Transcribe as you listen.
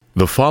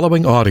The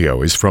following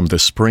audio is from the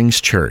Springs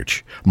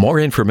Church. More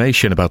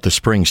information about the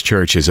Springs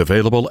Church is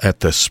available at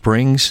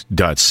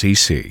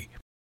thesprings.cc.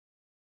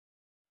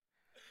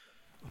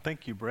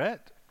 Thank you,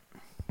 Brett.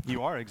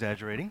 You are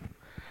exaggerating.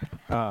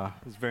 It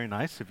was very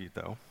nice of you,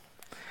 though.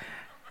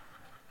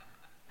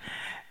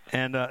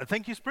 And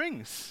thank you,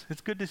 Springs.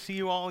 It's good to see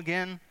you all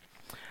again.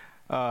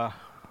 I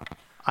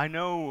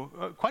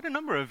know quite a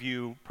number of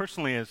you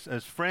personally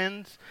as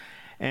friends,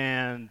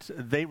 and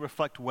they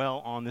reflect well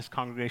on this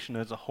congregation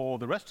as a whole.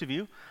 The rest of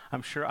you,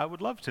 I'm sure I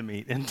would love to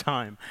meet in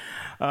time.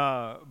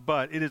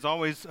 But it is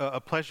always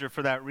a pleasure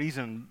for that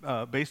reason,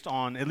 based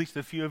on at least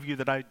a few of you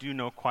that I do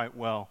know quite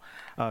well,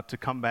 to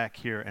come back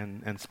here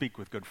and speak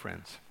with good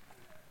friends.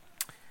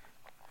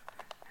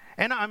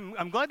 And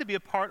I'm glad to be a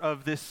part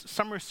of this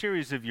summer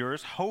series of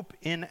yours, Hope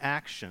in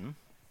Action.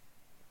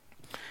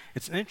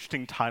 It's an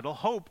interesting title.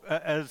 Hope,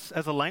 as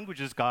a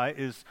languages guy,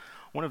 is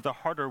one of the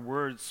harder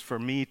words for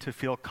me to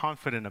feel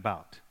confident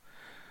about.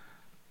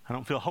 I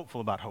don't feel hopeful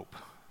about hope,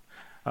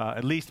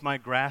 at least my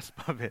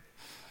grasp of it.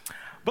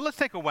 But let's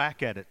take a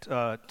whack at it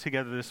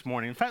together this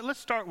morning. In fact, let's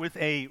start with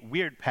a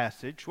weird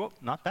passage. Well,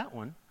 not that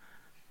one.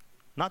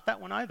 Not that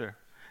one either.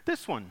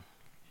 This one.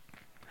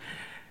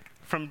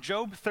 From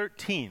Job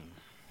 13.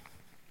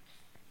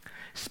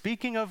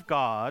 Speaking of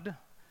God,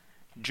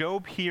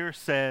 Job here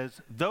says,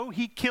 "Though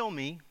he kill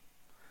me,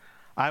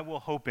 I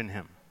will hope in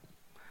him.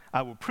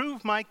 I will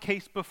prove my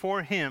case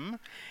before him.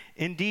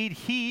 Indeed,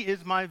 he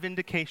is my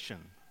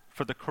vindication,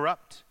 for the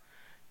corrupt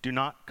do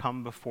not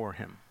come before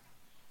him."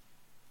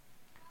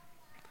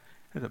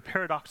 It's a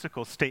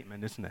paradoxical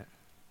statement, isn't it?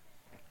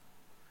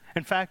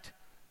 In fact,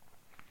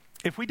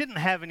 if we didn't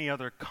have any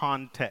other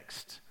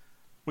context,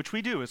 which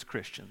we do as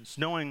Christians,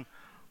 knowing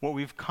what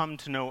we've come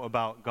to know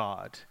about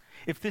God,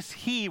 if this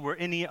he were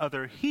any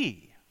other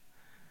he,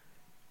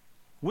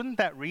 wouldn't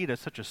that read as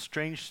such a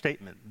strange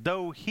statement?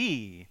 Though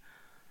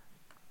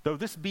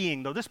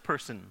this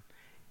person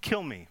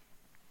kill me,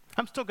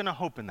 I'm still going to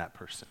hope in that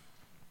person.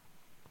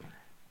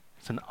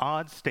 It's an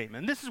odd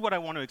statement. And this is what I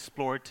want to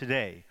explore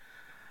today,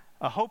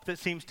 a hope that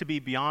seems to be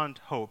beyond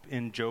hope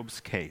in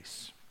Job's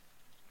case.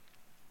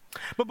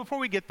 But before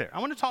we get there, I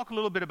want to talk a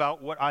little bit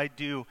about what I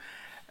do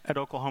at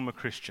Oklahoma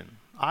Christian.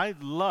 I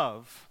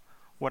love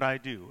what I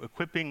do,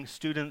 equipping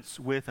students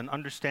with an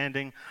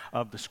understanding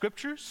of the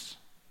Scriptures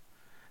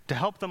to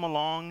help them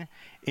along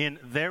in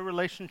their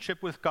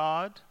relationship with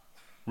God,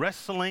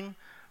 wrestling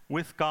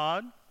with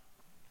God,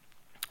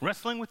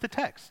 wrestling with the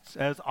texts,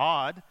 as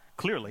odd,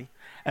 clearly,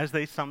 as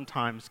they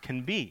sometimes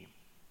can be.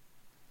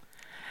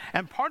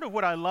 And part of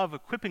what I love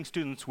equipping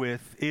students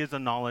with is a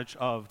knowledge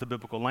of the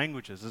biblical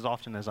languages as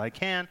often as I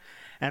can,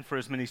 and for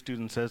as many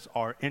students as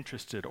are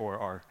interested or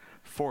are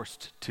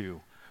forced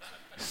to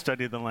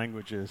study the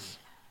languages.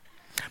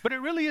 But it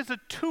really is a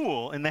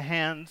tool in the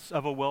hands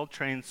of a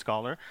well-trained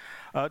scholar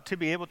to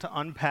be able to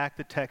unpack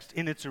the text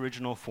in its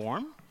original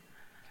form,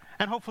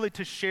 and hopefully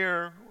to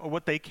share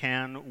what they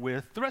can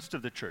with the rest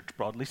of the church,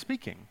 broadly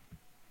speaking.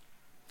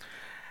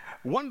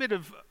 One bit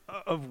of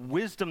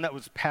wisdom that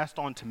was passed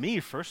on to me,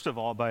 first of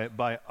all,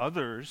 by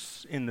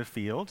others in the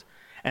field,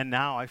 and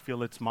now I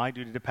feel it's my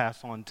duty to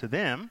pass on to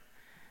them,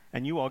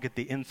 and you all get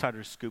the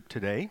insider scoop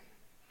today,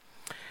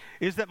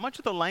 is that much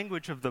of the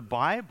language of the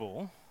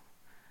Bible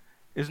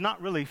is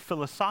not really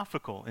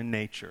philosophical in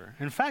nature.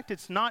 In fact,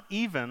 it's not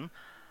even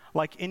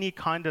like any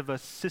kind of a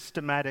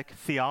systematic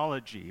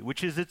theology,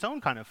 which is its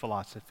own kind of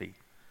philosophy.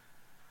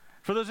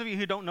 For those of you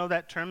who don't know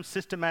that term,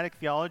 systematic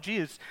theology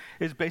is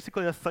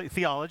basically a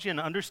theology, an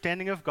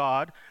understanding of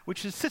God,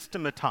 which is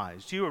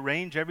systematized. You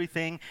arrange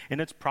everything in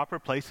its proper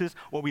places,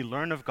 what we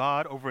learn of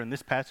God over in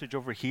this passage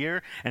over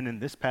here, and in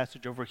this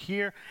passage over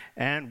here,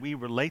 and we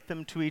relate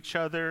them to each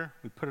other.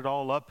 We put it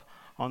all up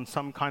on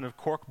some kind of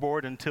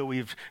corkboard until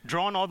we've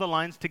drawn all the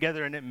lines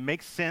together and it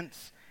makes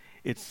sense.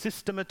 It's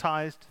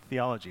systematized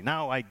theology.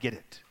 Now I get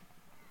it.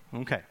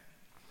 Okay.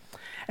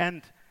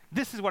 And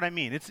this is what I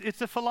mean.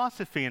 It's a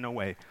philosophy in a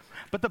way.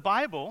 But the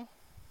Bible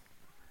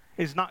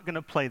is not going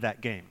to play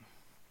that game.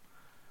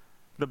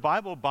 The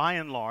Bible, by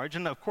and large,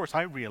 and of course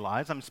I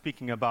realize I'm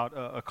speaking about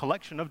a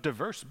collection of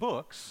diverse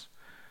books,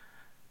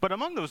 but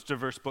among those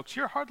diverse books,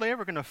 you're hardly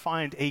ever going to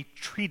find a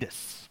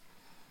treatise,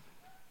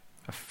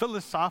 a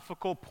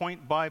philosophical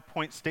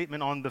point-by-point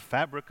statement on the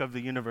fabric of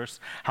the universe,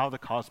 how the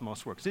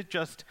cosmos works.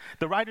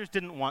 The writers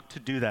didn't want to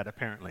do that,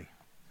 apparently.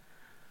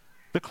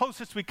 The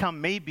closest we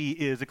come maybe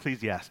is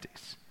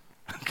Ecclesiastes.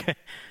 Okay?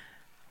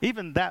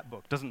 Even that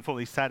book doesn't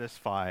fully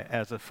satisfy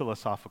as a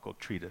philosophical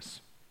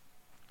treatise.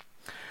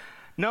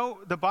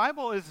 No, the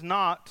Bible is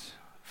not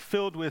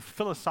filled with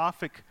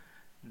philosophic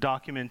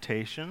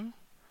documentation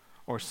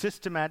or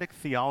systematic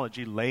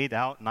theology laid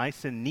out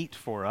nice and neat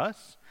for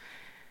us.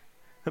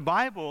 The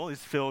Bible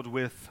is filled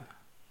with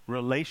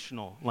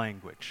relational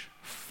language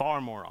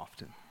far more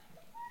often.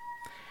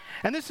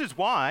 And this is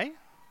why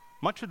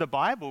much of the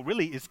Bible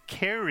really is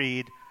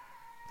carried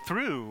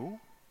through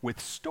with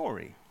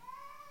story,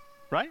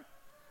 right?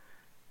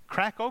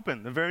 Crack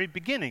open the very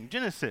beginning,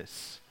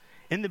 Genesis.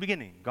 In the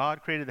beginning,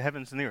 God created the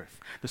heavens and the earth.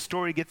 The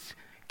story gets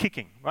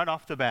kicking right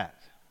off the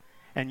bat.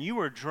 and you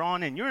are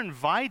drawn in. You're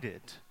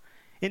invited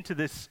into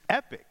this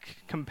epic,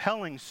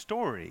 compelling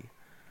story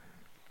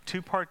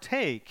to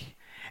partake,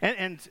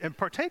 and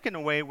partake in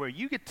a way where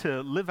you get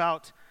to live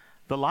out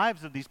the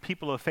lives of these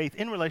people of faith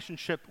in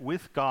relationship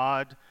with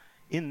God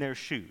in their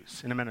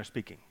shoes, in a manner of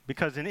speaking.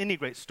 Because in any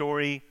great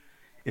story,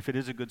 if it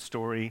is a good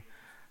story,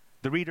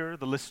 the reader,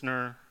 the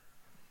listener,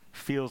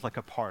 feels like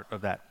a part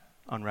of that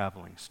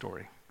unraveling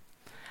story.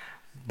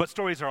 But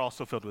stories are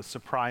also filled with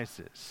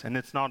surprises, and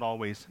it's not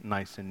always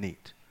nice and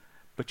neat.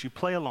 But you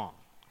play along.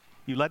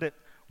 You let it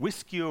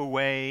whisk you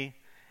away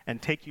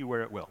and take you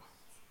where it will.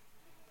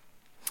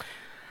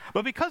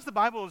 But because the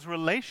Bible is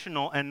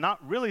relational and not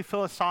really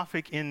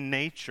philosophic in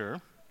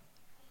nature,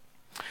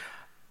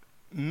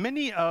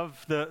 many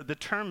of the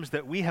terms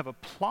that we have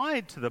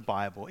applied to the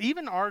Bible,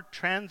 even our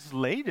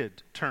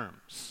translated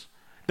terms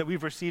that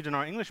we've received in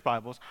our English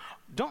Bibles,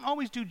 don't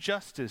always do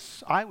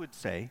justice, I would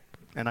say,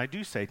 and I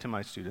do say to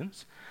my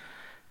students,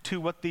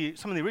 to what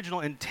some of the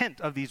original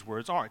intent of these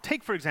words are.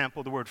 Take, for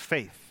example, the word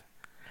faith.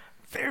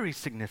 Very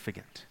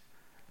significant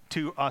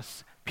to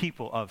us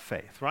people of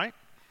faith, right?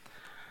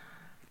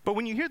 But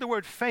when you hear the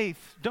word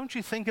faith, don't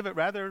you think of it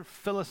rather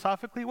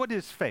philosophically? What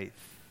is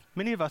faith?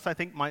 Many of us, I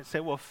think, might say,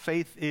 well,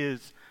 faith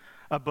is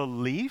a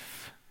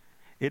belief.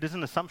 It is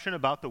an assumption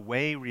about the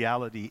way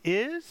reality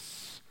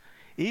is,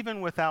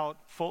 even without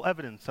full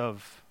evidence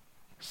of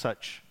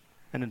such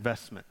an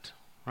investment,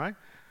 right?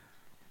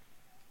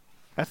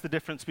 That's the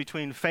difference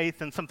between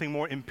faith and something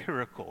more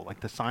empirical, like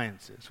the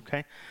sciences,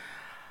 okay?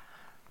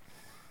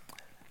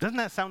 Doesn't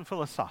that sound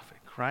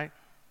philosophic, right?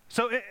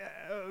 So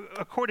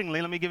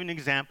accordingly, let me give you an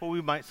example.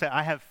 We might say,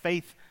 I have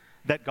faith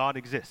that God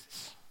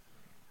exists.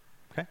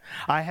 Okay?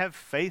 I have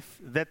faith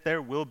that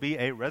there will be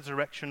a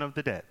resurrection of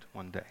the dead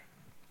one day.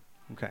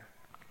 Okay.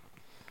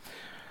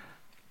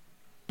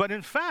 But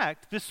in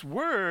fact, this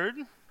word,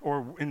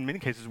 or in many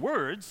cases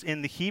words,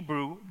 in the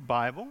Hebrew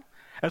Bible,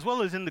 as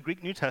well as in the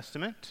Greek New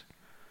Testament,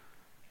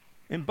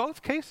 in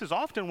both cases,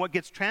 often what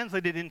gets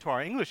translated into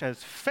our English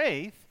as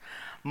faith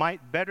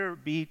might better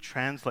be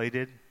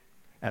translated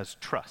as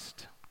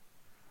trust.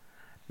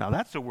 Now,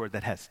 that's a word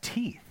that has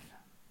teeth.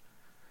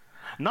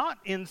 Not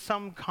in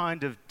some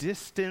kind of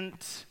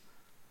distant,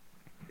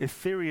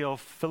 ethereal,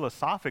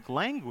 philosophic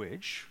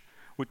language,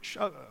 which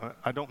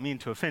I don't mean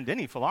to offend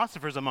any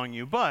philosophers among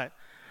you, but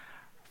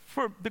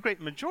for the great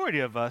majority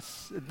of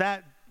us,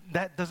 that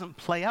doesn't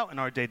play out in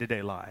our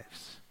day-to-day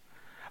lives.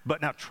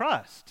 But now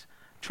trust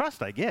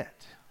I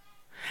get.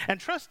 And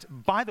trust,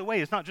 by the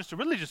way, is not just a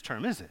religious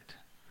term, is it?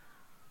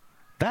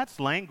 That's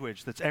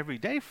language that's every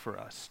day for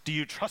us. Do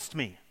you trust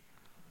me?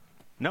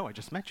 No, I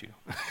just met you.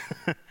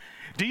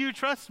 Do you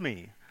trust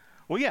me?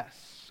 Well,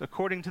 yes.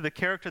 According to the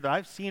character that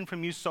I've seen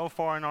from you so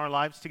far in our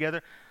lives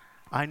together,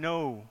 I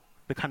know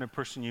the kind of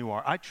person you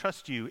are. I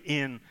trust you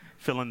in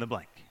fill in the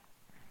blank,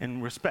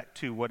 in respect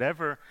to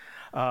whatever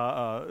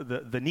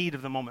the need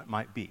of the moment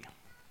might be.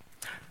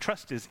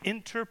 Trust is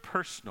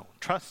interpersonal.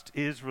 Trust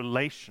is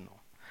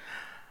relational.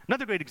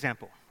 Another great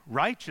example,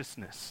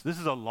 righteousness. This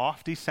is a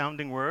lofty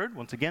sounding word,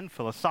 once again,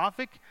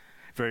 philosophic,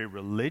 very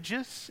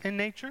religious in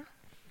nature.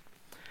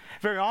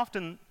 Very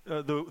often,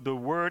 the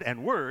word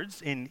and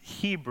words in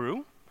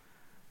Hebrew,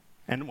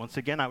 and once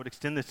again, I would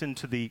extend this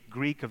into the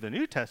Greek of the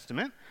New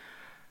Testament,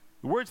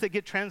 the words that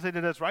get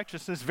translated as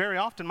righteousness very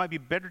often might be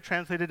better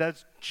translated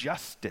as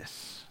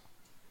justice.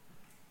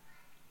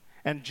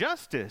 And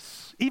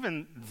justice,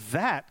 even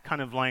that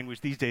kind of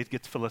language these days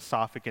gets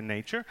philosophic in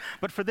nature,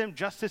 but for them,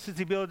 justice is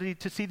the ability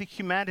to see the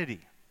humanity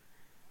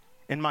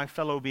in my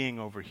fellow being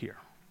over here,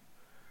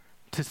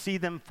 to see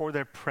them for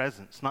their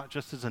presence, not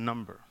just as a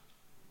number.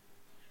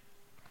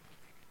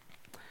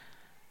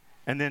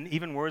 And then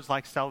even words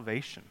like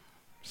salvation.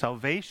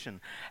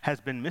 Salvation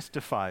has been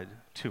mystified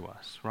to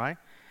us, right?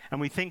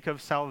 And we think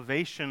of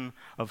salvation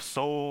of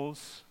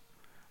souls.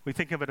 We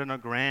think of it in a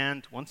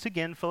grand, once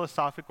again,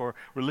 philosophic or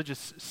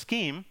religious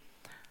scheme.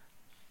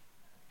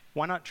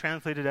 Why not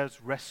translate it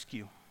as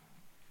rescue?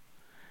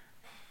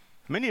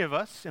 Many of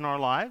us in our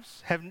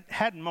lives have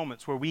had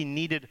moments where we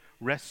needed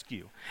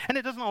rescue. And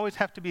it doesn't always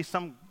have to be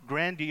some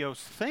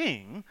grandiose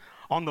thing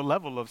on the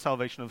level of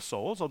salvation of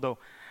souls, although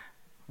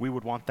we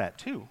would want that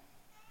too.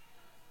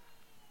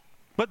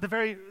 But the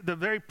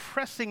very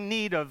pressing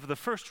need of the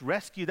first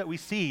rescue that we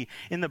see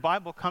in the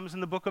Bible comes in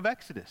the book of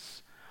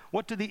Exodus.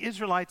 What do the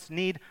Israelites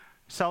need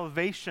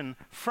salvation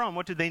from?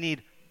 What do they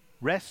need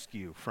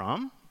rescue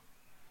from?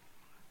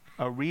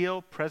 A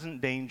real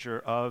present danger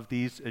of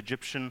these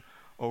Egyptian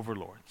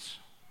overlords,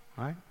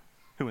 right?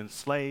 Who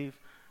enslave,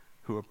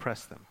 who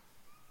oppress them.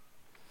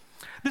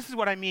 This is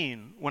what I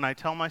mean when I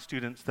tell my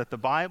students that the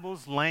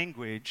Bible's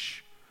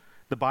language,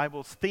 the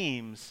Bible's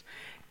themes,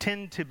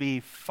 tend to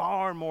be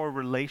far more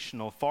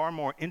relational, far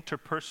more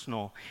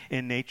interpersonal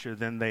in nature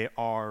than they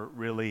are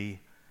really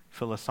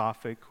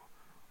philosophic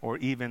or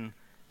even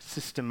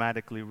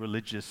systematically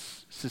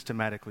religious,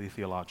 systematically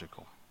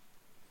theological.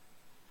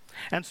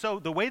 And so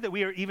the way that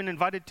we are even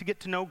invited to get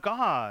to know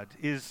God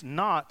is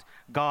not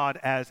God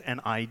as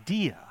an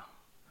idea,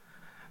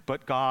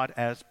 but God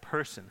as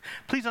person.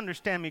 Please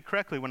understand me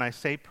correctly when I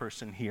say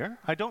person here.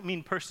 I don't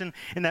mean person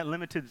in that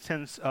limited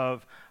sense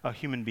of a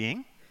human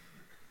being,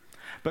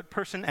 but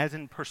person as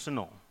in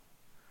personal.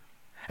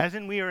 As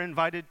in, we are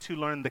invited to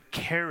learn the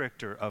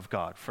character of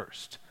God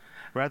first,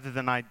 rather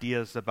than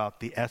ideas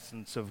about the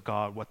essence of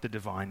God, what the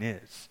divine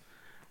is,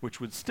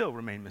 which would still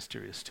remain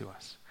mysterious to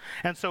us.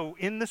 And so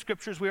in the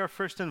scriptures, we are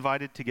first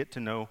invited to get to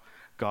know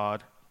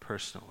God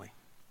personally.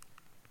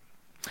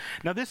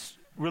 Now, this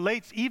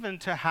relates even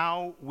to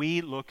how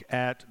we look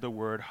at the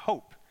word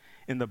hope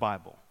in the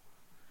Bible.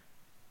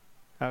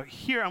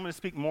 Here, I'm going to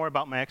speak more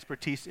about my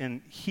expertise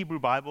in Hebrew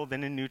Bible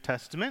than in New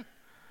Testament.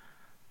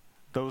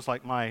 Those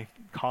like my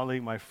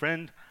colleague, my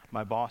friend,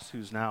 my boss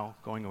who's now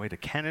going away to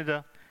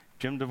Canada,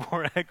 Jim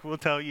Dvorak, will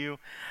tell you.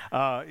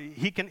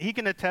 He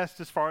can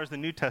attest as far as the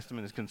New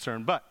Testament is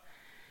concerned. But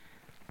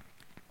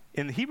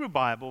in the Hebrew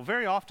Bible,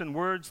 very often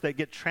words that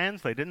get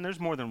translated, and there's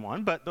more than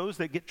one, but those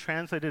that get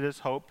translated as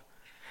hope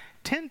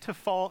tend to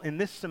fall in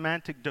this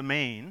semantic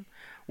domain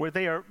where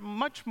they are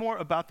much more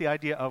about the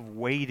idea of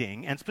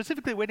waiting, and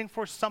specifically waiting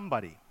for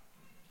somebody.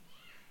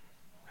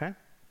 Okay?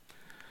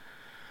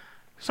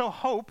 So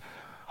hope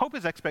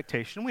is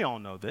expectation. We all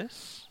know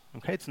this.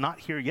 Okay? It's not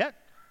here yet.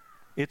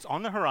 It's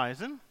on the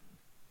horizon.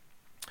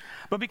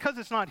 But because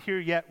it's not here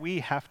yet,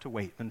 we have to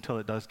wait until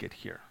it does get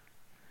here.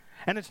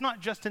 And it's not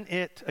just an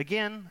it.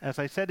 Again, as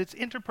I said, it's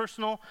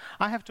interpersonal.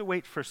 I have to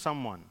wait for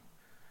someone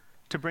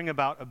to bring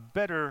about a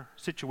better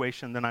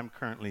situation than I'm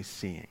currently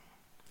seeing.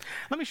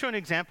 Let me show an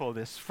example of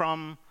this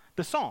from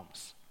the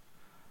Psalms.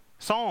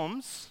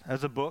 Psalms,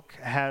 as a book,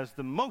 has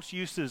the most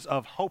uses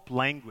of hope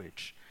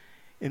language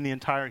in the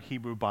entire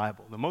Hebrew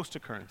Bible, the most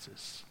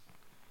occurrences.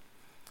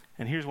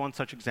 And here's one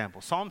such example.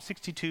 Psalm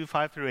 62,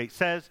 5 through 8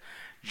 says,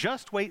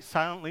 "Just wait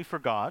silently for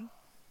God,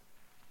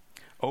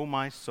 O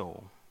my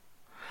soul,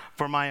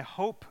 for my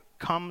hope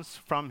comes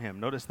from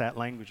him." Notice that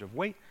language of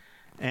wait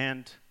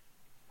and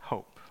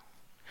hope.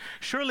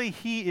 "Surely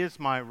he is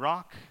my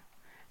rock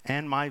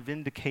and my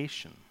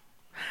vindication,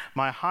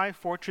 my high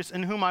fortress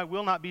in whom I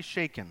will not be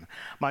shaken.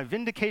 My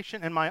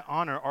vindication and my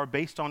honor are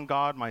based on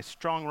God. My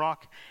strong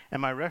rock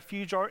and my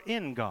refuge are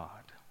in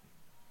God.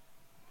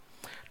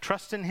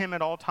 Trust in him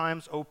at all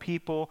times, O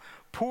people.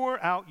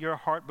 Pour out your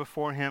heart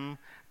before him.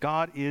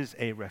 God is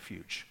a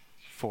refuge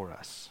for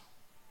us."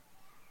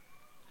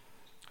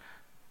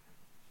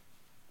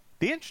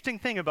 The interesting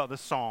thing about the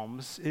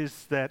Psalms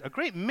is that a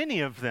great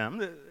many of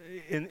them,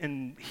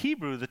 in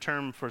Hebrew, the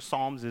term for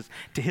Psalms is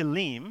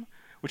Tehillim,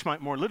 which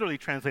might more literally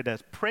translate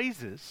as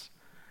praises.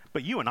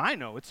 But you and I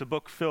know it's a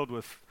book filled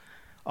with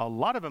a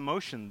lot of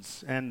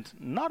emotions and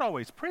not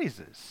always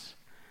praises.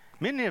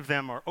 Many of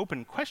them are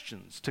open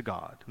questions to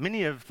God.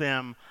 Many of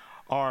them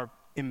are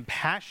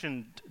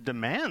impassioned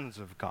demands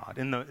of God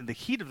in the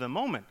heat of the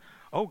moment.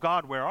 "Oh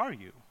God, where are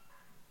you?"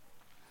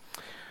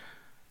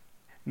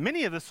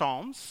 Many of the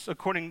Psalms,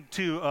 according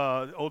to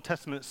Old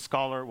Testament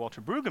scholar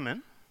Walter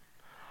Brueggemann,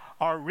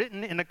 are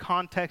written in a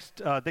context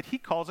that he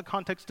calls a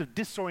context of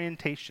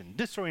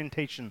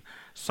disorientation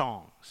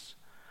songs,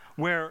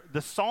 where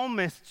the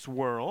psalmist's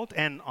world,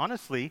 and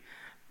honestly,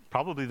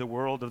 probably the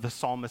world of the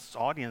psalmist's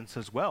audience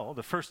as well,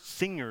 the first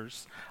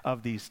singers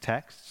of these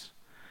texts,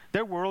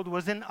 their world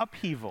was in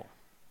upheaval.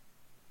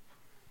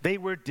 They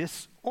were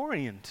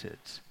disoriented.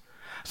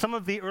 Some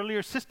of the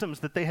earlier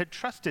systems that they had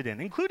trusted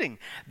in, including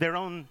their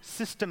own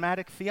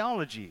systematic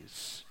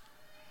theologies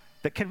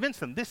that convinced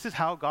them this is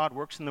how God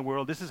works in the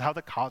world, this is how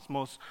the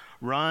cosmos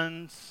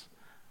runs,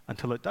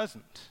 until it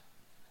doesn't,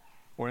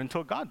 or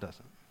until God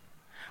doesn't.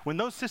 When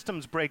those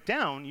systems break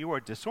down, you are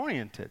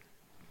disoriented.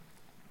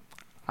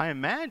 I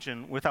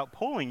imagine, without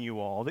polling you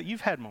all, that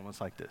you've had moments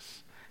like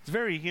this. It's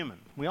very human.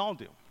 We all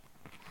do.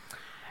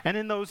 And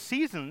in those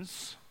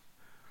seasons,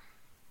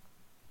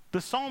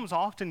 the Psalms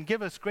often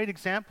give us great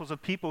examples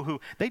of people who,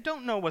 they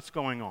don't know what's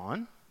going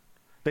on.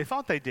 They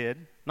thought they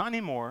did, not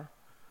anymore.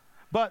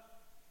 But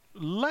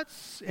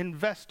let's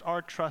invest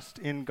our trust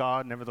in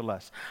God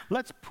nevertheless.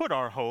 Let's put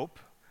our hope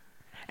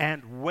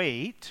and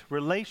wait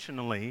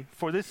relationally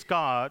for this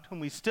God, whom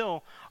we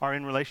still are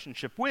in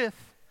relationship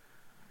with,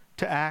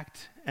 to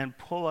act and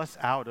pull us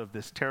out of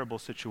this terrible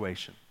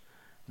situation,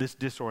 this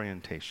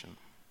disorientation.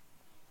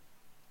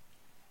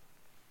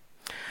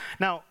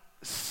 Now,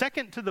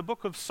 second to the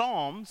book of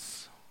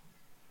Psalms,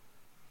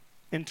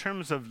 in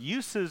terms of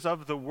uses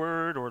of the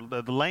word or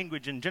the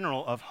language in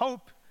general of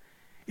hope,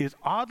 is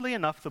oddly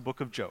enough the book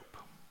of Job.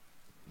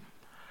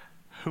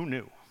 Who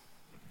knew,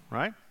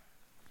 right?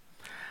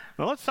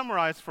 Well, let's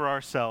summarize for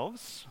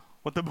ourselves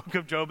what the book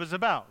of Job is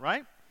about,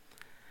 right?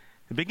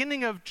 The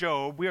beginning of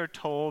Job, we are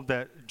told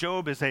that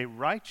Job is a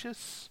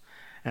righteous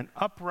and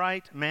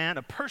upright man,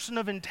 a person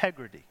of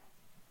integrity,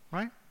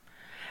 right?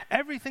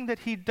 Everything that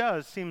he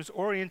does seems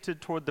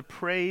oriented toward the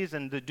praise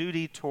and the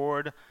duty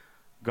toward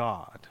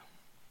God.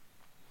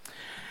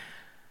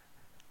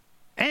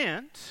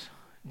 And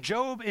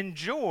Job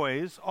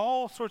enjoys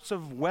all sorts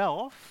of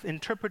wealth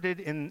interpreted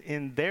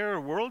in their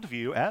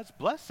worldview as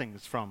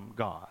blessings from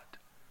God.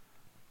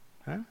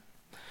 Okay?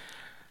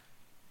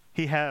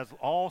 He has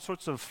all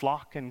sorts of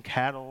flock and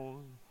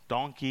cattle,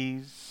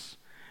 donkeys,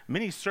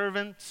 many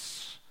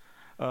servants,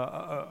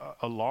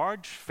 a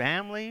large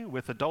family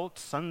with adult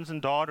sons and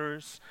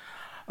daughters.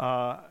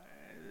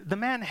 The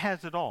man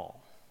has it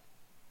all,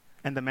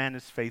 and the man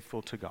is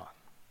faithful to God.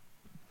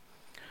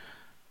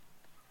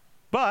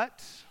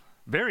 But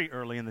very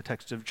early in the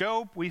text of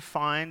Job, we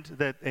find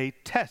that a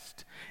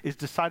test is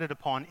decided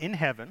upon in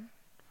heaven,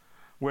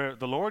 where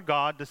the Lord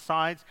God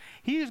decides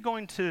he is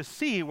going to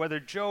see whether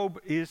Job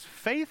is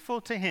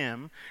faithful to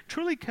him,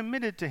 truly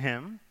committed to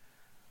him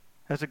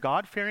as a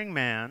God-fearing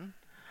man,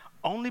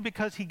 only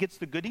because he gets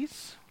the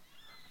goodies,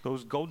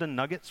 those golden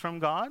nuggets from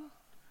God,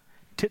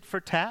 tit for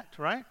tat,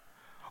 right?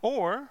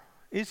 Or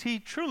is he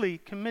truly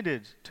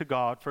committed to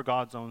God for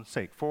God's own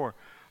sake,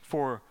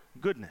 for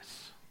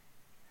goodness?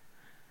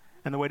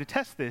 And the way to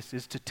test this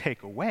is to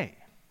take away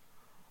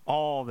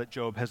all that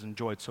Job has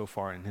enjoyed so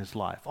far in his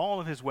life, all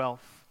of his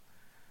wealth,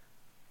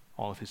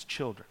 all of his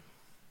children,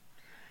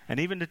 and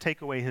even to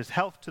take away his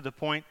health to the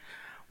point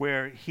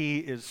where he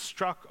is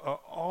struck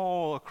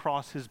all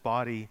across his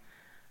body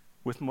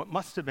with what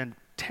must have been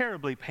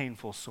terribly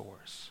painful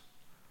sores,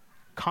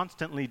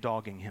 constantly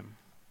dogging him.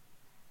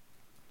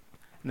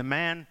 And the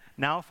man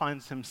now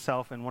finds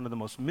himself in one of the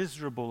most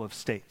miserable of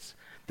states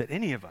that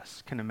any of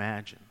us can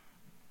imagine.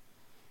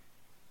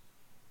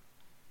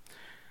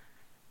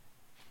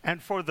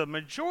 And for the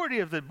majority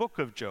of the book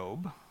of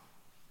Job,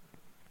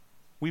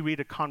 we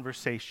read a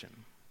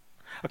conversation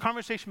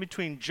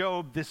between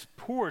Job, this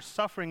poor,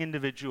 suffering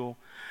individual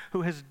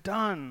who has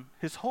done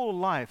his whole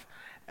life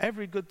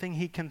every good thing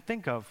he can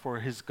think of for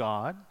his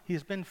God. He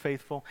has been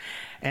faithful.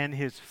 And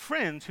his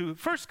friends who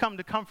first come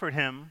to comfort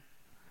him,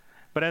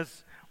 but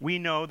as we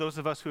know, those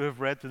of us who have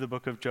read through the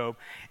book of Job,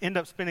 end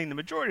up spending the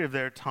majority of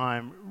their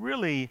time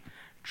really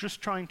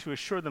just trying to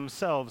assure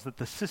themselves that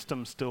the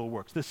system still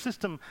works, the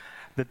system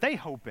that they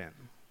hope in.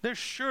 They're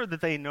sure that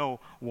they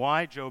know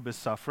why Job is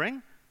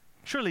suffering.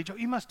 Surely, Job,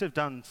 you must have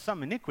done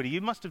some iniquity.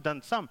 You must have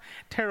done some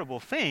terrible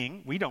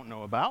thing we don't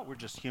know about. We're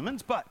just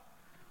humans, but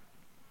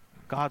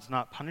God's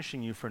not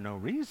punishing you for no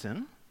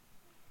reason.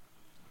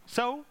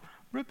 So,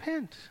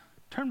 repent.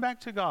 Turn back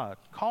to God.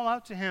 Call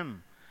out to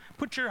him.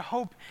 Put your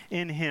hope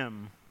in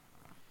him,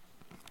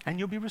 and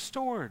you'll be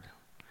restored.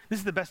 This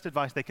is the best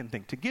advice they can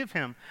think to give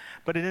him,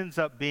 but it ends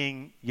up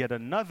being yet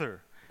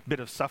another bit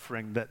of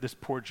suffering that this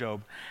poor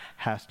Job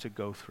has to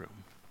go through.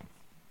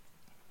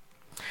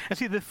 And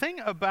see, the thing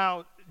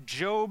about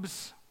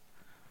Job's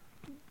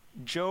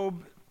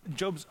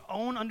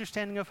own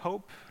understanding of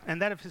hope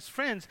and that of his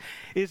friends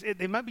is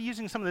they might be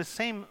using some of the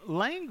same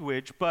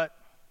language, but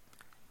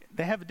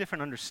they have a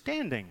different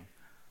understanding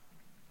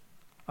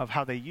of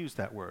how they use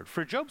that word.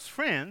 For Job's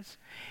friends,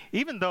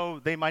 even though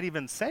they might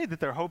even say that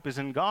their hope is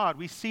in God,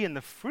 we see in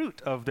the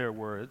fruit of their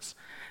words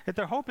that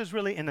their hope is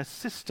really in a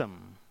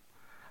system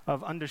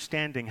of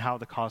understanding how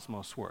the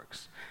cosmos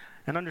works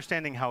and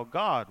understanding how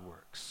God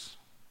works.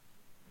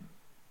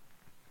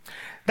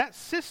 That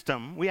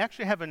system we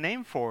actually have a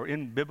name for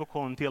in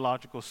biblical and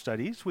theological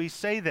studies. We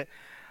say that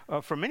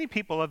for many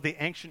people of the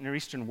ancient Near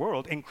Eastern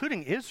world,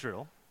 including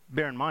Israel,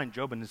 bear in mind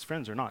Job and his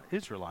friends are not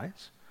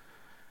Israelites,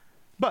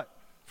 but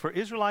for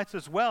Israelites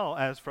as well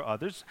as for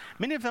others,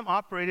 many of them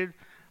operated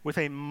with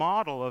a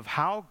model of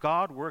how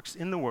God works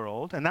in the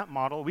world, and that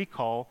model we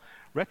call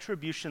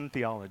retribution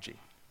theology.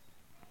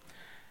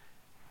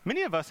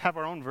 Many of us have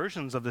our own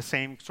versions of the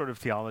same sort of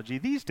theology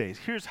these days.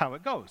 Here's how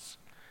it goes.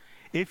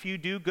 If you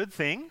do good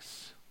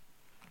things,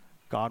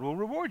 God will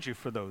reward you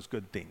for those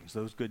good things,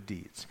 those good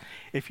deeds.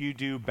 If you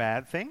do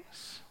bad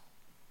things,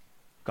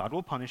 God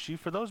will punish you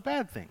for those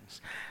bad things.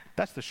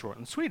 That's the short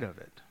and sweet of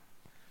it.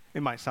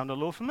 It might sound a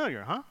little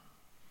familiar, huh?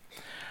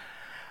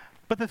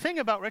 But the thing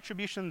about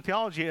retribution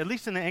theology, at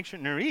least in the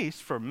ancient Near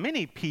East, for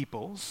many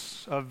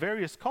peoples of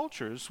various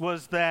cultures,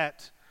 was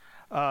that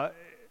the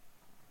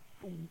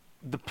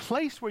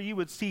place where you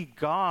would see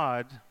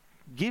God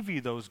give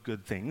you those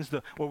good things,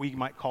 what we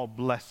might call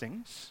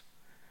blessings,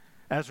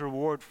 as a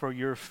reward for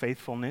your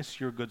faithfulness,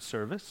 your good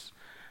service,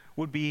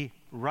 would be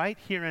right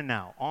here and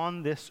now,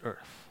 on this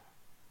earth.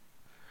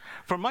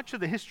 For much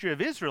of the history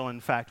of Israel, in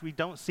fact, we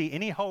don't see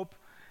any hope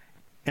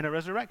in a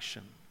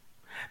resurrection.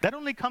 That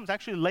only comes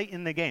actually late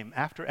in the game,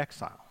 after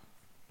exile.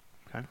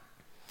 Okay?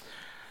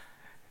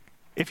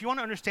 If you want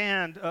to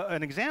understand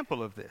an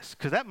example of this,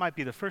 because that might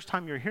be the first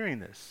time you're hearing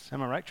this.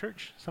 Am I right,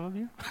 church? Some of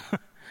you?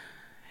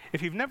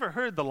 If you've never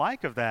heard the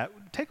like of that,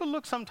 take a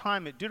look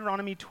sometime at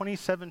Deuteronomy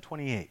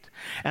 27:28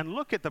 and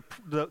look at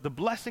the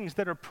blessings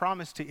that are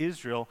promised to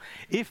Israel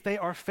if they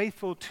are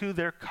faithful to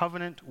their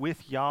covenant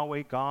with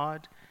Yahweh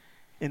God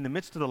in the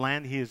midst of the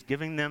land he is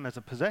giving them as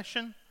a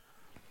possession.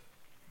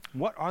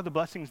 What are the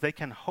blessings they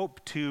can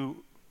hope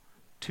to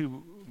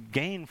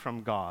gain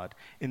from God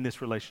in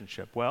this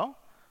relationship? Well,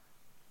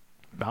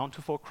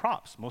 bountiful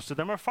crops. Most of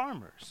them are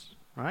farmers,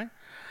 right?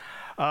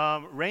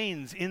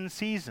 Rains in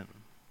season.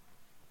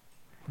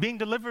 Being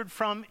delivered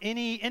from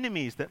any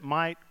enemies that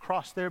might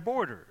cross their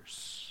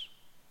borders.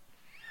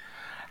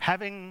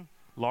 Having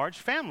large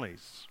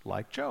families,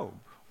 like Job.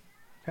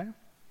 Okay?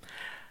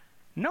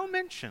 No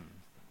mention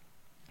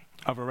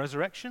of a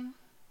resurrection.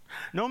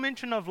 No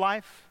mention of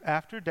life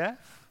after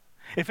death.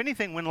 If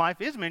anything, when life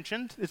is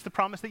mentioned, it's the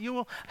promise that you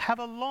will have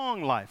a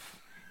long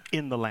life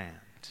in the land.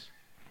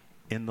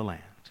 In the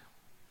land.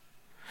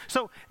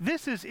 So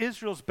this is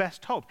Israel's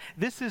best hope.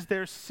 This is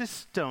their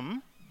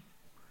system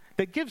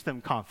that gives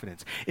them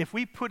confidence. If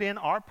we put in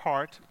our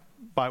part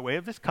by way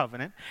of this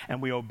covenant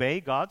and we obey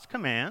God's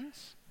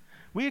commands,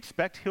 we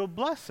expect he'll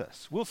bless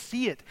us. We'll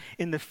see it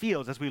in the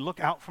fields as we look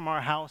out from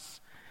our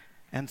house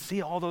and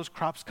see all those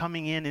crops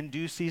coming in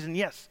due season.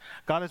 Yes,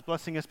 God is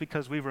blessing us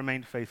because we've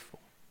remained faithful.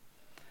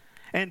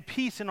 And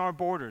peace in our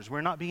borders.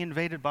 We're not being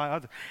invaded by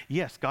others.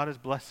 Yes, God is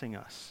blessing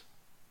us.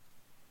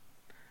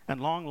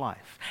 And long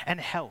life and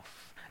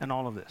health and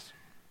all of this.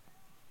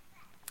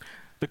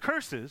 The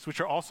curses,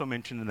 which are also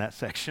mentioned in that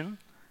section,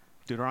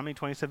 Deuteronomy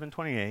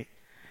 27:28,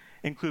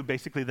 include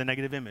basically the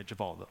negative image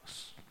of all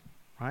those,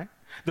 right?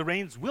 The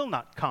rains will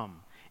not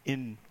come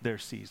in their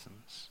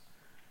seasons.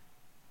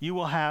 You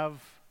will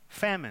have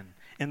famine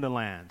in the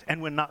land.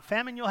 And when not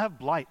famine, you'll have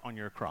blight on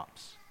your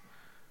crops.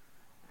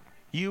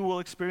 You will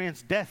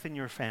experience death in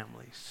your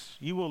families.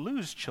 You will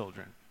lose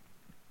children.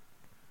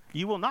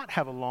 You will not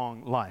have a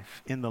long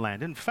life in the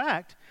land. In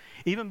fact,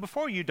 even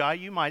before you die,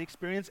 you might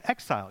experience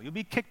exile. You'll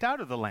be kicked out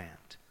of the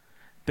land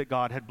that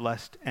God had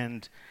blessed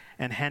and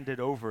handed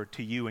over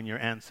to you and your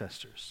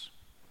ancestors.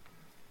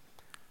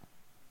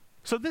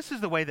 So this is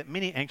the way that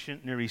many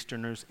ancient Near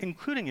Easterners,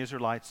 including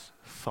Israelites,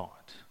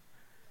 thought.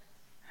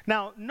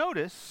 Now,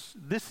 notice,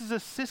 this is a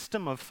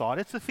system of thought.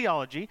 It's a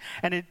theology,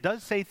 and it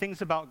does say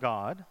things about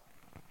God.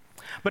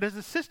 But as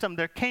a system,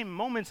 there came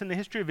moments in the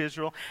history of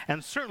Israel,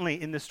 and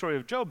certainly in the story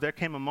of Job, there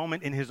came a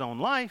moment in his own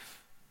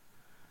life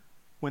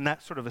when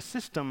that sort of a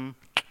system,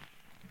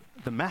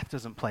 the math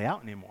doesn't play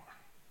out anymore.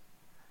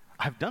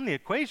 I've done the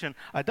equation.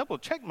 I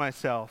double-checked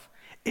myself.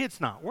 It's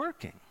not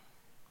working.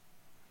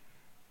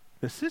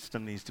 The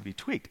system needs to be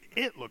tweaked.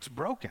 It looks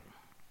broken.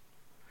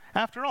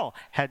 After all,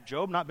 had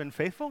Job not been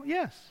faithful?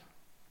 Yes.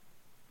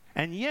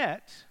 And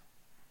yet,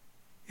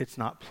 it's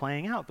not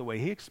playing out the way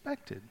he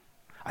expected.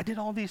 I did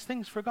all these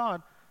things for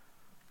God.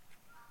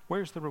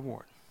 Where's the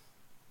reward?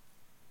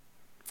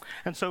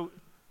 And so,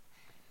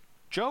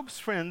 Job's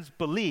friends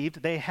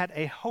believed they had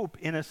a hope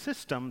in a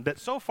system that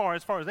so far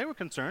as they were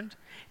concerned,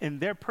 in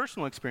their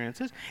personal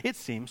experiences, it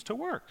seems to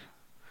work.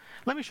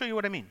 Let me show you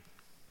what I mean.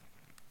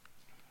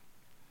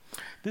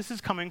 This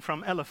is coming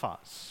from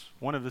Eliphaz,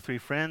 one of the three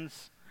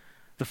friends,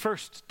 the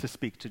first to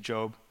speak to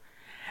Job.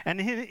 And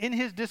in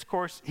his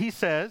discourse, he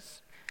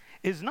says,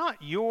 "Is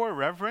not your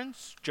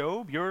reverence,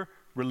 Job, your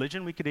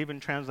religion," we could even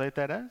translate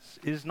that as,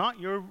 "is not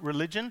your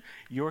religion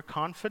your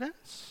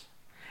confidence?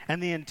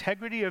 And the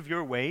integrity of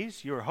your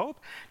ways your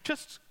hope?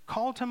 Just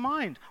call to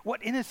mind,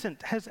 what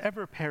innocent has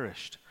ever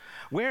perished?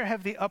 Where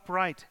have the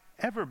upright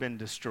ever been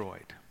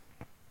destroyed?"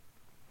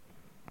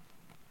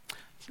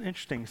 It's an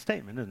interesting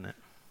statement, isn't it?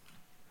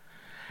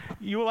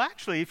 You will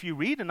actually, if you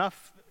read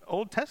enough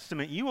Old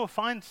Testament, you will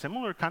find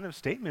similar kind of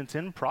statements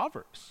in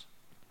Proverbs.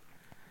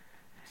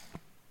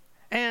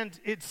 And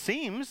it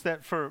seems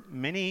that for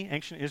many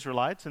ancient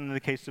Israelites, and in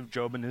the case of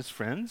Job and his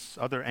friends,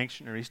 other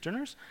ancient Near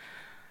Easterners,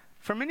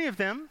 for many of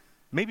them,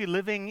 maybe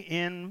living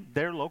in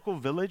their local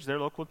village, their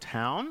local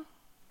town,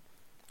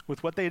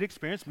 with what they had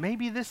experienced,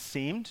 maybe this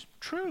seemed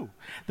true.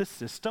 The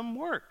system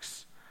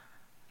works.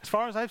 As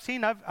far as I've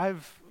seen,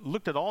 I've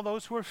looked at all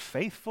those who are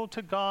faithful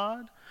to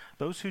God,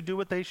 those who do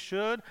what they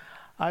should.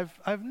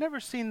 I've never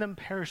seen them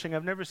perishing.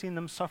 I've never seen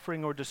them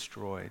suffering or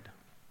destroyed.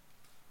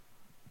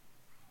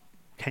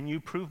 Can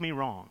you prove me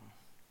wrong?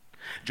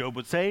 Job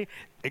would say,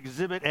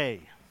 Exhibit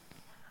A.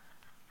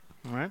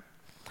 All right?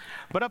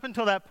 But up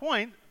until that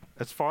point,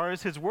 as far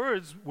as his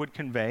words would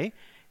convey,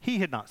 he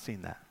had not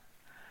seen that.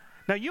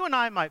 Now, you and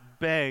I might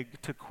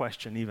beg to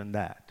question even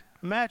that.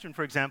 Imagine,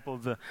 for example,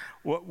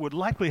 what would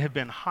likely have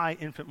been high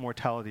infant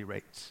mortality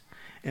rates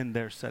in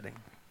their setting.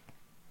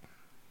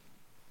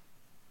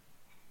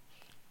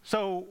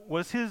 So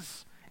was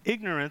his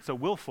ignorance a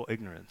willful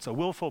ignorance, a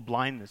willful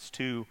blindness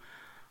to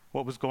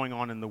what was going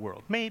on in the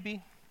world?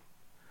 Maybe.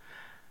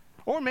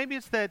 Or maybe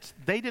it's that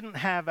they didn't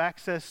have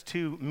access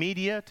to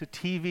media, to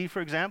TV,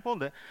 for example,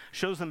 that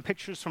shows them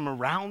pictures from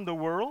around the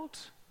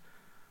world.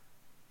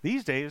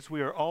 These days,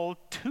 we are all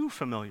too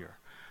familiar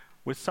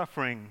with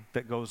suffering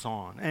that goes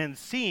on and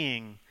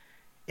seeing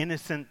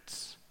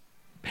innocents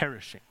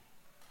perishing.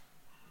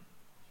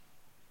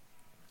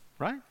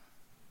 Right?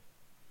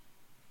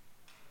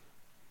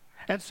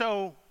 And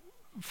so,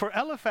 for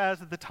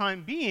Eliphaz at the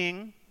time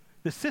being,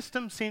 the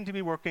system seemed to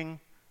be working,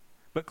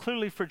 but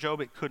clearly for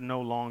Job it could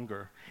no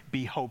longer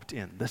be hoped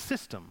in. The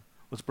system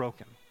was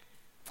broken.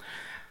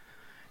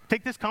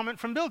 Take this comment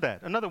from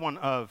Bildad, another one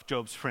of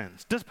Job's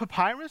friends. "Does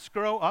papyrus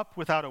grow up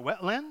without a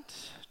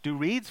wetland? Do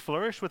reeds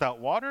flourish without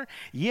water?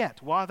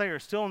 Yet, while they are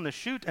still in the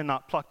shoot and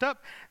not plucked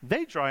up,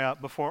 they dry up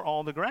before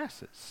all the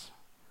grasses.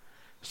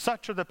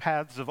 Such are the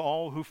paths of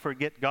all who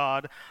forget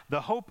God.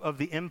 The hope of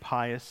the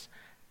impious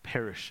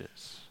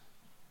perishes."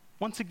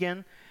 Once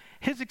again,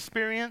 his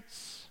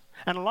experience,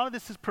 and a lot of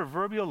this is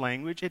proverbial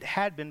language, it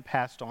had been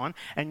passed on,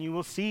 and you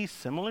will see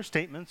similar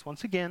statements,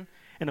 once again,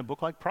 in a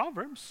book like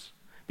Proverbs,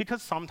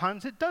 because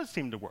sometimes it does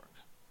seem to work.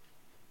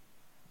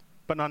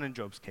 But not in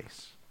Job's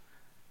case.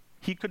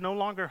 He could no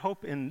longer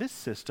hope in this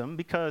system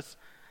because,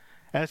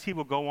 as he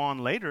will go on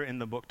later in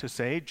the book to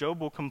say,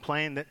 Job will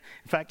complain that,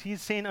 in fact, he's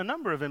seen a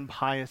number of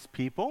impious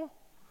people,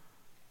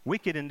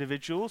 wicked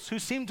individuals who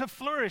seem to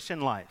flourish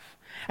in life,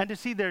 and to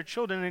see their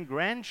children and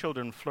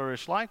grandchildren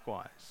flourish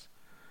likewise.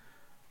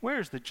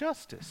 Where's the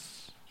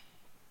justice?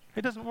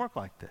 It doesn't work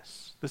like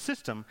this. The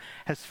system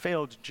has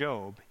failed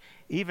Job,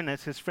 even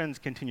as his friends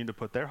continue to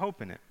put their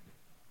hope in it.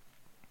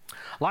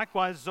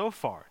 Likewise,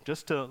 Zophar,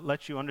 just to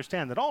let you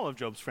understand that all of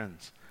Job's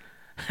friends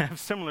have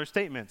similar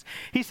statements.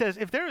 He says,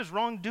 if there is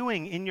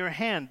wrongdoing in your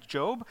hand,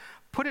 Job,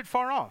 put it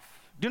far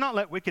off. Do not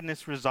let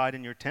wickedness reside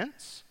in your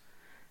tents.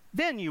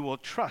 Then you will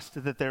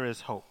trust that there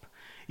is hope.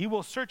 You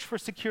will search for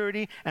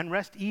security and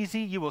rest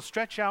easy. You will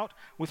stretch out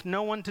with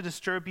no one to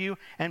disturb you,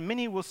 and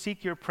many will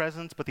seek your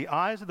presence, but the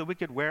eyes of the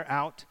wicked wear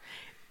out.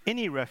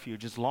 Any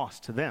refuge is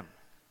lost to them,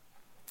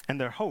 and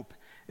their hope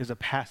is a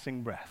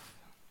passing breath.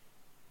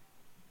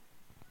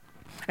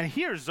 And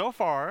here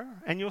Zophar,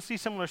 and you'll see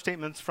similar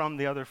statements from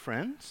the other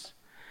friends,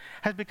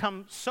 has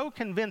become so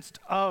convinced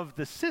of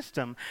the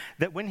system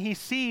that when he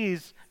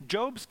sees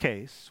Job's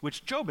case,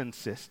 which Job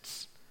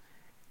insists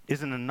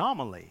is an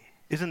anomaly,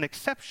 is an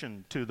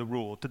exception to the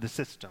rule, to the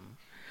system,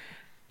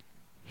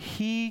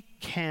 he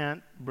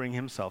can't bring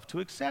himself to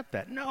accept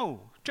that. No,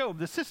 Job,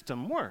 the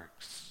system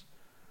works.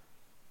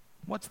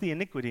 What's the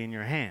iniquity in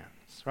your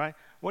hands, right?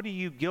 What are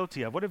you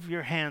guilty of? What have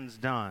your hands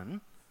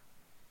done?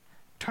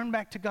 Turn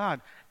back to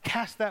God.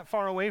 Cast that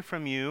far away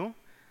from you,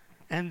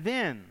 and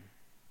then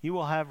you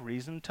will have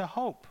reason to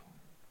hope.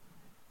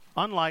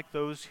 Unlike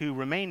those who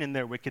remain in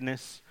their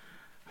wickedness,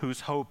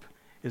 whose hope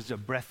is a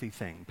breathy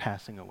thing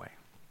passing away.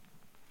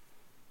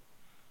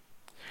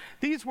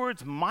 These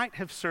words might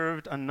have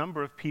served a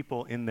number of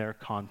people in their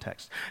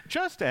context,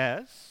 just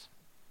as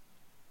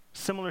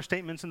similar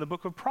statements in the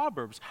book of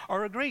Proverbs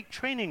are a great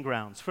training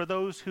grounds for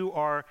those who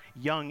are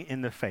young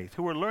in the faith,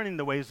 who are learning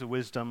the ways of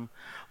wisdom,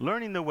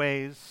 learning the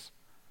ways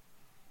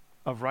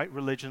of right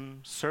religion,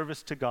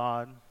 service to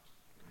God.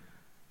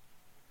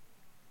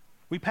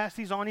 We pass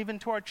these on even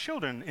to our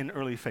children in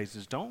early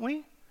phases, don't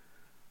we?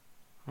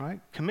 Right?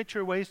 Commit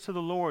your ways to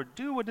the Lord.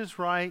 Do what is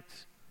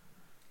right.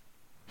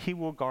 He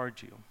will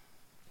guard you.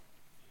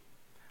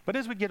 But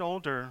as we get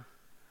older,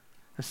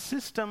 the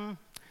system,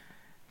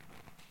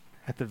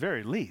 at the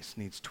very least,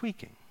 needs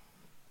tweaking.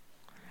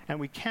 And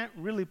we can't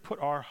really put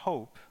our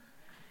hope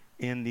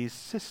in these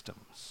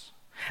systems.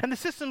 And the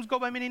systems go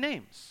by many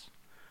names.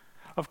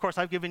 Of course,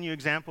 I've given you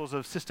examples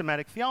of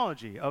systematic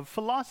theology, of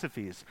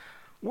philosophies,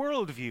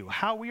 worldview,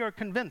 how we are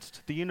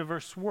convinced the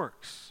universe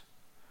works.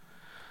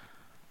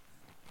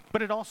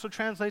 But it also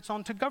translates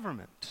onto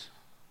government,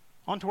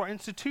 onto our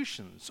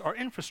institutions, our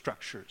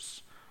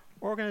infrastructures,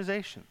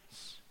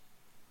 organizations.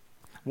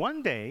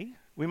 One day,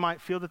 we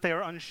might feel that they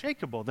are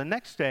unshakable. The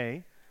next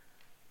day,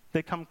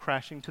 they come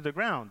crashing to the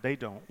ground. They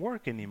don't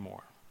work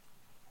anymore.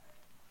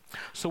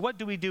 So what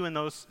do we do in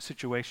those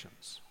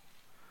situations?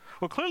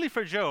 Well, clearly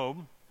for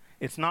Job,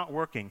 it's not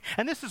working.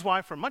 And this is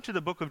why for much of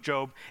the book of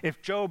Job,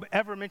 if Job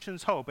ever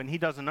mentions hope, and he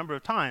does a number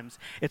of times,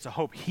 it's a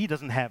hope he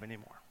doesn't have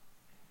anymore.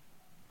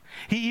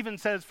 He even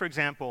says, for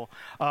example,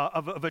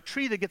 of a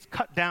tree that gets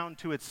cut down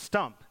to its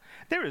stump,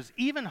 there is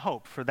even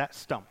hope for that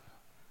stump,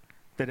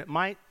 that it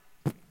might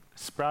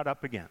sprout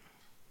up again.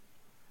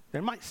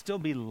 There might still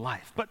be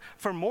life. But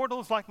for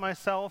mortals like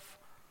myself,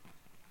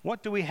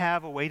 what do we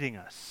have awaiting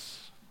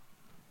us?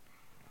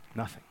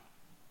 Nothing.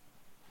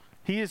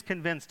 He is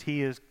convinced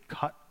he is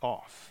cut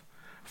off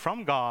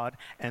from God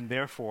and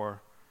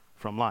therefore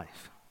from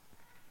life.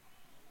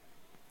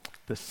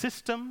 The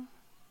system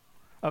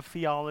of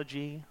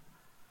theology,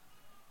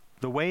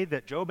 the way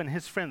that Job and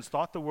his friends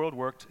thought the world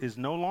worked, is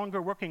no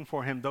longer working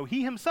for him, though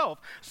he himself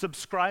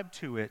subscribed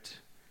to it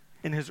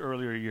in his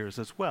earlier years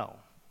as well.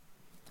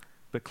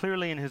 But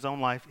clearly in his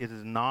own life, it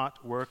is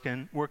not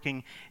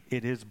working,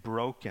 it is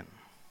broken.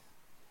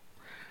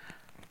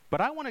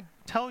 But I want to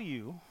tell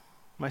you,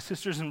 my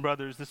sisters and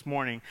brothers, this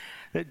morning,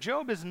 that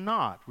Job is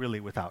not really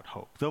without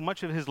hope, though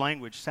much of his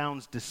language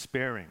sounds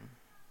despairing.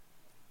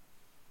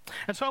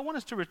 And so I want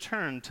us to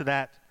return to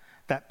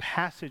that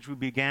passage we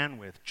began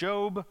with,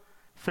 Job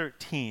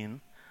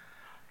 13,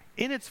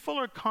 in its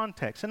fuller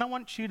context. And I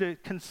want you to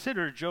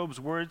consider Job's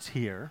words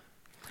here,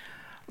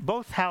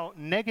 both how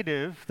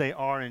negative they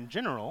are in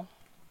general,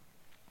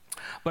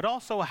 but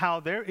also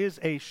how there is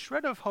a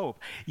shred of hope,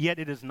 yet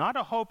it is not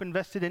a hope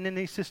invested in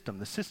any system.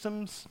 The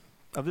systems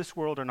of this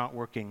world are not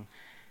working.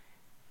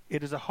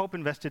 It is a hope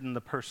invested in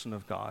the person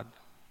of God.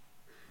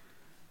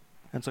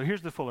 And so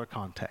here's the fuller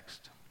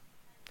context.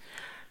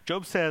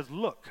 Job says,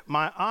 look,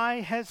 my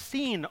eye has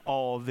seen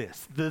all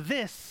this. The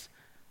this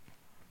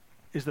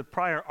is the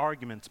prior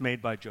arguments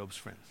made by Job's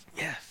friends.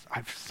 Yes,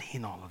 I've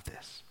seen all of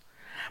this.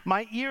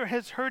 My ear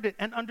has heard it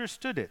and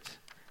understood it.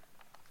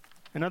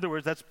 In other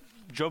words, that's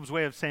Job's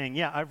way of saying,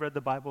 yeah, I've read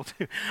the Bible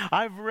too.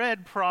 I've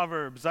read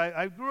Proverbs.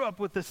 I grew up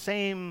with the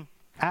same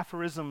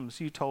aphorisms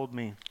you told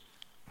me.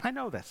 I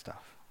know that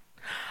stuff.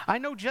 I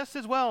know just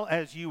as well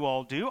as you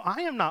all do,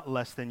 I am not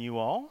less than you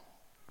all.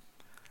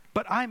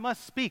 But I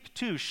must speak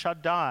to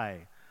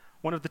Shaddai,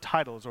 one of the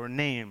titles or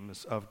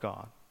names of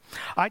God.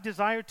 I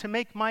desire to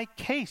make my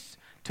case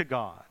to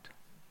God.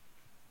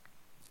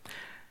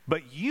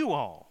 But you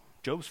all,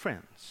 Job's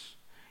friends,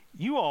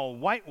 you all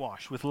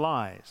whitewash with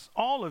lies.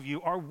 All of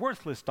you are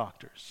worthless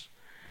doctors.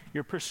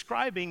 You're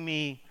prescribing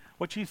me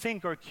what you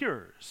think are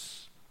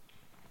cures.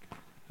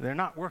 They're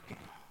not working.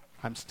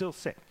 I'm still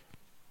sick.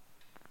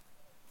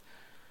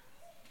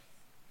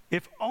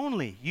 If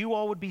only you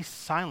all would be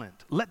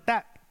silent. Let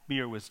that be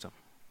your wisdom.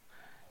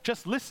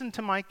 Just listen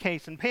to my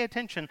case and pay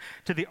attention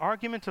to the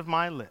argument of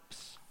my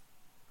lips.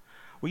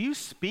 Will you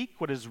speak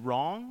what is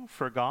wrong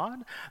for God?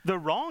 The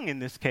wrong in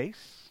this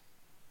case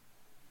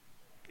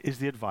is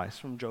the advice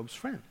from Job's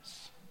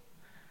friends.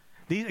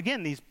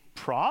 These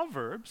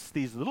proverbs,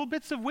 these little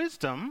bits of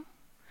wisdom,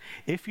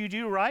 if you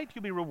do right,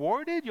 you'll be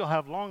rewarded, you'll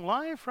have long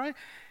life, right?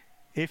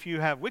 If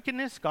you have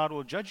wickedness, God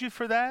will judge you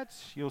for that.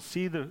 You'll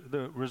see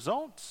the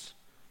results.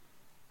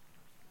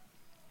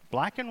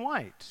 Black and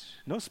white,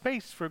 no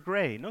space for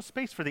gray, no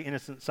space for the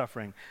innocent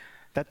suffering.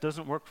 That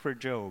doesn't work for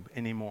Job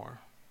anymore.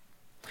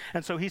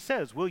 And so he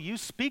says, will you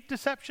speak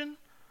deception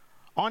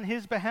on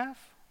his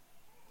behalf?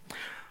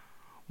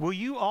 Will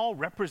you all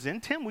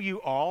represent him? Will you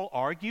all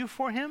argue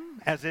for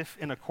him as if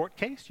in a court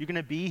case? You're going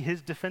to be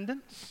his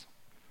defendants?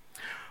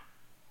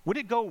 Would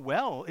it go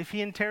well if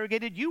he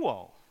interrogated you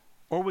all?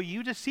 Or will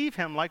you deceive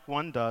him like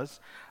one does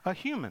a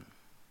human?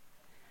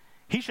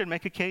 He should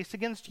make a case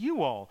against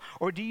you all.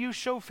 Or do you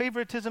show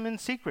favoritism in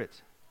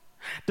secret?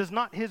 Does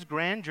not his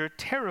grandeur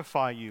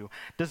terrify you?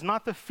 Does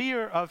not the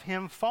fear of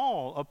him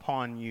fall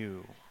upon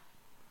you?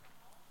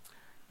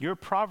 Your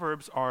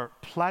proverbs are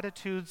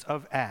platitudes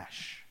of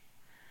ash.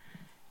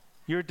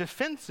 Your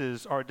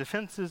defenses are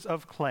defenses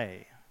of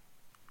clay.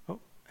 There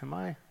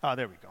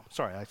we go.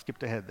 Sorry, I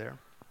skipped ahead there.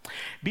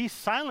 Be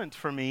silent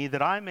for me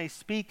that I may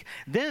speak.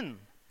 Then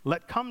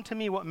let come to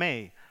me what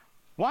may.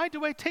 Why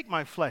do I take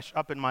my flesh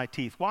up in my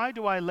teeth? Why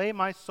do I lay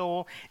my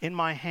soul in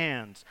my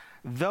hands?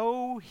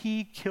 Though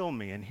he kill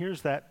me, and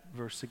here's that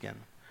verse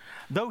again.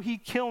 Though he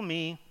kill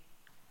me,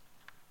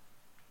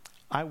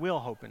 I will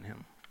hope in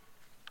him.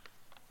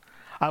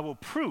 I will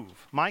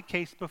prove my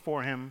case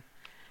before him.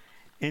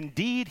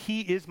 Indeed,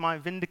 he is my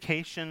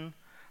vindication,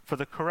 for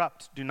the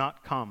corrupt do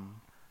not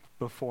come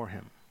before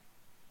him.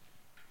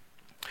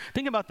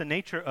 Think about the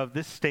nature of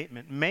this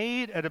statement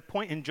made at a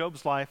point in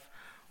Job's life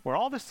where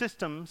all the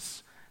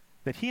systems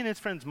that he and his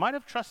friends might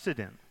have trusted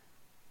in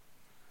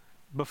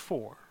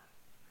before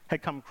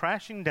had come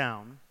crashing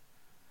down.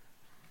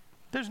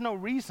 There's no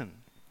reason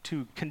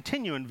to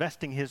continue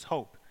investing his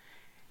hope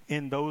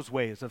in those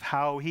ways of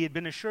how he had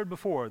been assured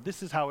before,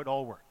 this is how it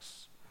all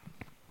works.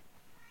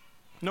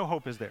 No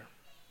hope is there.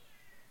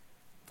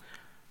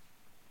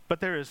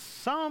 But there is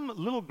some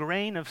little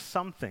grain of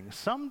something,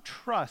 some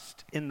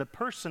trust in the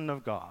person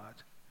of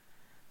God,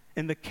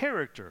 in the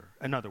character,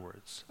 in other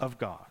words, of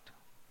God,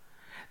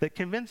 that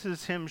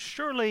convinces him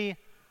surely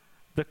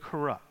the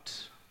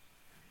corrupt,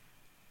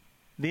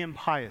 the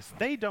impious,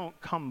 they don't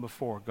come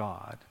before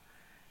God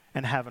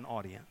and have an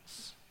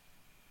audience.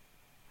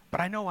 But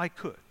I know I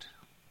could.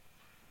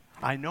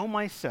 I know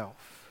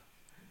myself,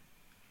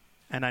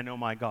 and I know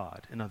my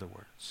God, in other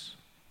words.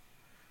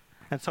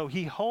 And so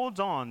he holds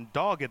on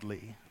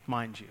doggedly,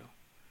 mind you,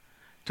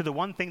 to the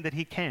one thing that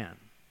he can,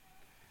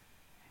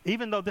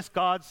 even though this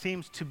God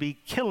seems to be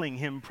killing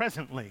him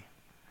presently,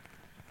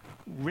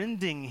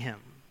 rending him,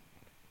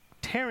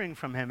 tearing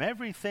from him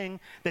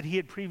everything that he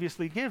had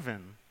previously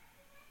given.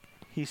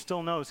 He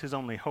still knows his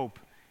only hope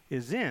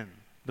is in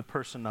the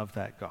person of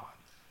that God.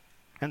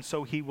 And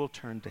so he will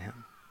turn to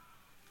him.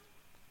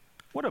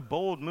 What a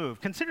bold move,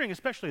 considering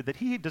especially that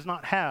he does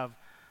not have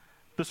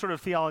the sort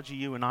of theology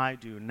you and I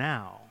do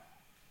now.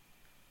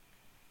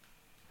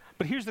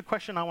 But here's the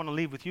question I want to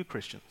leave with you,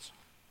 Christians.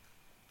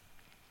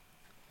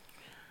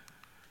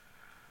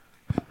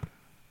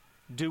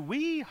 Do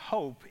we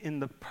hope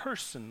in the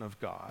person of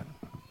God?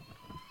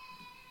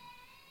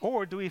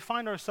 Or do we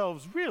find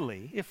ourselves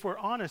really, if we're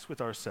honest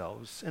with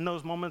ourselves, in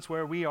those moments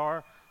where we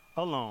are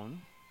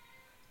alone,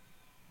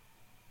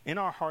 in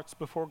our hearts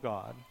before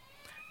God,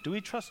 do we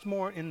trust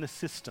more in the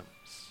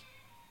systems?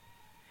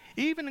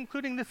 Even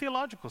including the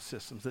theological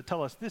systems that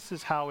tell us this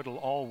is how it'll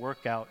all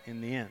work out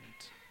in the end.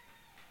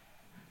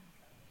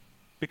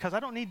 Because I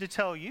don't need to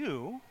tell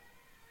you,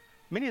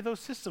 many of those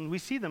systems, we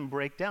see them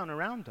break down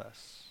around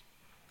us.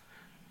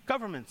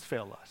 Governments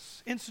fail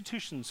us.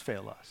 Institutions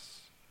fail us.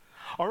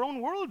 Our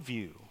own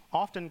worldview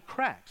often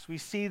cracks. We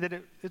see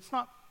that it's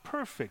not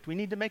perfect. We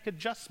need to make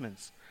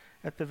adjustments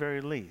at the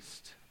very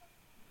least.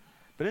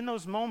 But in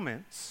those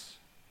moments,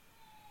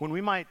 when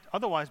we might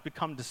otherwise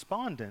become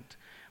despondent,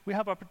 we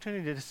have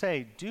opportunity to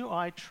say, do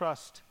I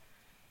trust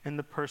in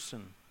the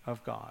person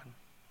of God?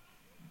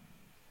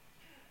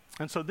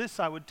 And so this,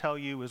 I would tell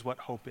you, is what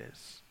hope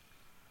is.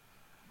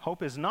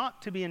 Hope is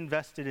not to be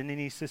invested in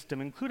any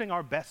system, including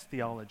our best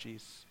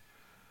theologies.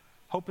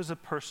 Hope is a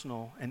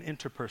personal and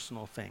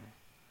interpersonal thing.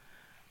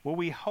 Will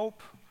we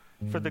hope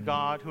for the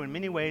God who in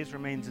many ways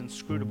remains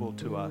inscrutable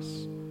to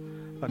us,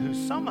 but who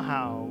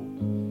somehow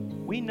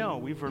we know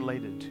we've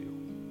related to.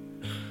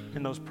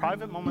 In those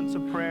private moments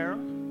of prayer,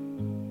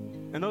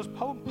 in those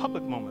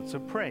public moments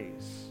of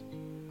praise,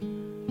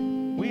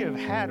 we have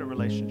had a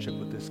relationship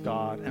with this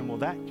God, and will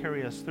that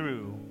carry us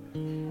through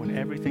when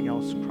everything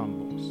else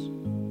crumbles?